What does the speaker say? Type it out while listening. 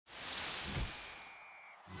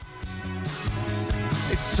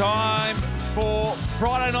It's time for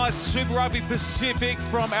Friday night Super Rugby Pacific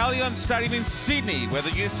from Allianz Stadium in Sydney, where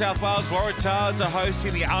the New South Wales Waratahs are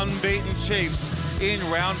hosting the unbeaten Chiefs in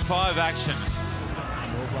round 5 action.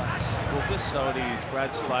 So it is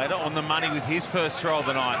Brad Slater on the money with his first throw of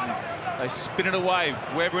the night. And they spin it away.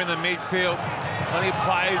 Weber in the midfield. Plenty of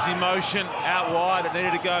players in motion out wide. It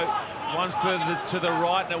needed to go one further to the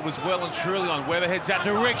right, and it was well and truly on. Weber heads that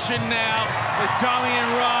direction now. The dummy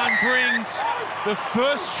and run brings the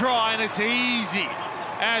first try, and it's easy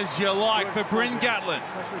as you like for Bryn Gatlin.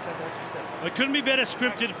 It couldn't be better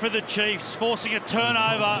scripted for the Chiefs, forcing a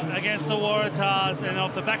turnover against the Waratahs, and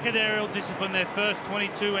off the back of their aerial discipline, their first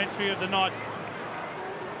 22 entry of the night.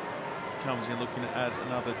 Comes in looking to add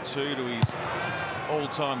another 2 to his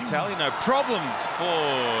all-time tally. No problems for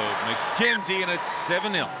McKenzie, and it's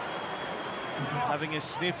 7-0. Having a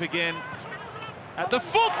sniff again at the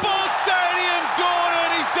football stadium.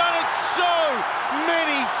 Gordon, he's done it so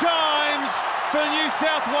many times for New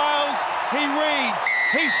South Wales. He reads,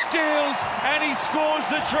 he steals, and he scores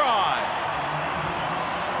the try.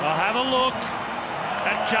 Well, have a look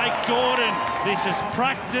at Jake Gordon. This is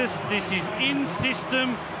practice, this is in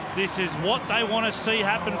system, this is what they want to see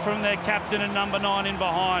happen from their captain and number 9 in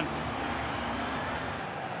behind.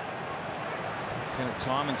 Seen it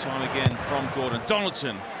time and time again from Gordon.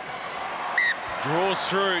 Donaldson draws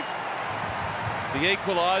through the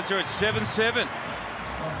equaliser at 7-7.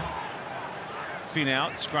 Finn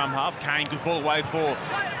out, scrum half. Kane, good ball away for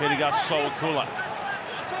Pedigas Solakula.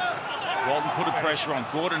 Walton put a pressure on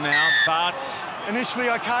Gordon now, but initially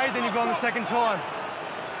okay, then you've gone the second time.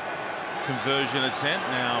 Conversion attempt,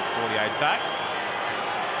 now 48 back.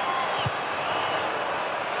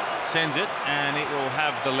 Sends it, and it will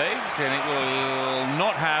have the legs, and it will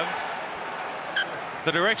not have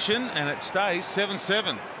the direction, and it stays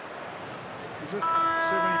 7-7. Is it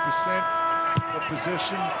 70% of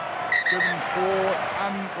possession? 74,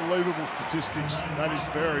 unbelievable statistics. That is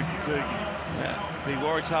very fatiguing. Yeah. The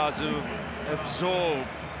Waratahs have absorbed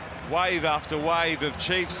wave after wave of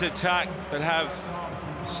Chiefs attack, but have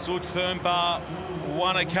stood firm bar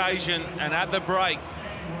one occasion, and at the break,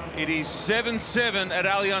 it is 7-7 at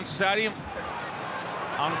Allianz Stadium.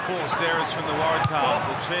 Unforced errors from the Waratahs.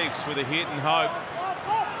 The Chiefs with a hit and hope.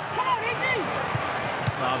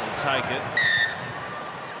 Waratahs will take it.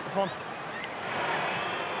 This one.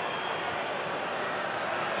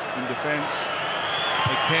 In defence.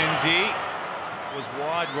 McKenzie was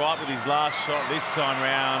wide right with his last shot. This time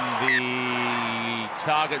round, the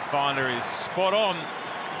target finder is spot on,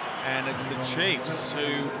 and it's the Chiefs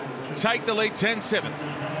who take the lead 10-7.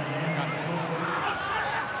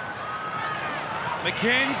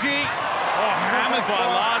 McKenzie, hammered by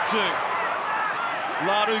Latu.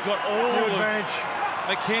 Latu got all of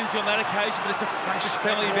McKenzie on that occasion, but it's a fresh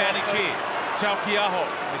penalty advantage here. Talkiaho,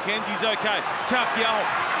 McKenzie's okay. Talkiaho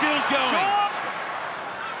still going.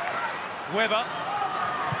 Weber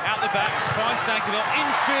out the back, finds Nankivell.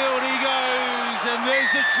 Infield he goes, and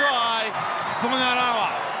there's the try for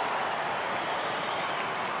Manaroa.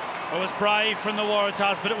 It was brave from the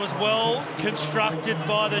Waratahs, but it was well constructed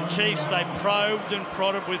by the Chiefs. They probed and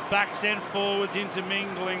prodded with backs and forwards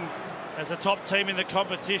intermingling as the top team in the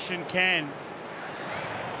competition can.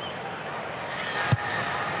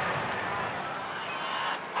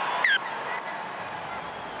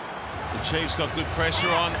 The Chiefs got good pressure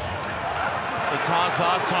on the Tars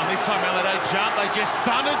last time. This time around they don't jump, they just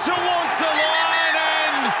thundered towards the line,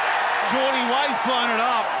 and Geordie Way's blown it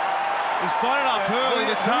up. He's blown it up early.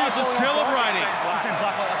 The Tars are celebrating.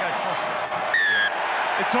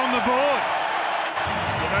 It's on the board.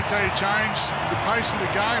 Well, that's how you change the pace of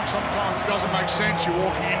the game. Sometimes it doesn't make sense. You're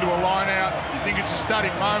walking into a line out, you think it's a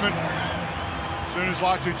static moment. As soon as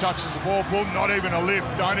Latu touches the ball, boom, not even a lift.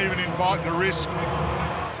 Don't even invite the risk.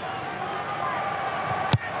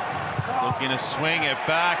 Looking to swing it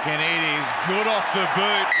back, and it is good off the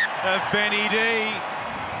boot of Benny D.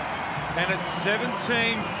 And it's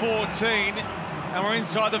 17-14, and we're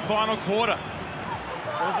inside the final quarter.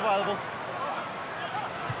 Ball's available.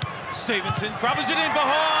 Stevenson grubbers it in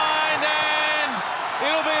behind, and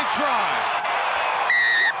it'll be a try.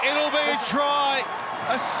 It'll be a try.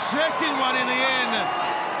 A second one in the end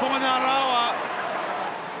for Manaroa.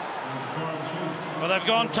 Well, they've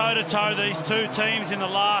gone toe-to-toe, these two teams, in the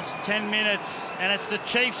last 10 minutes, and it's the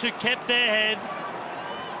Chiefs who kept their head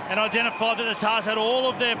and identified that the Tars had all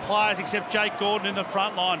of their players except Jake Gordon in the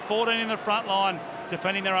front line. 14 in the front line,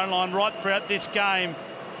 defending their own line right throughout this game.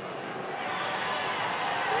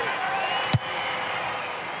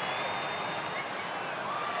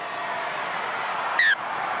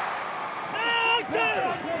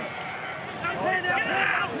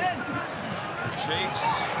 Chiefs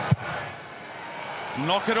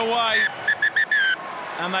knock it away,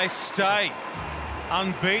 and they stay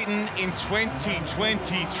unbeaten in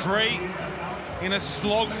 2023 in a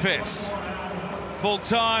slogfest. Full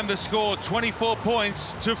time, the score 24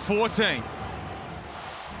 points to 14.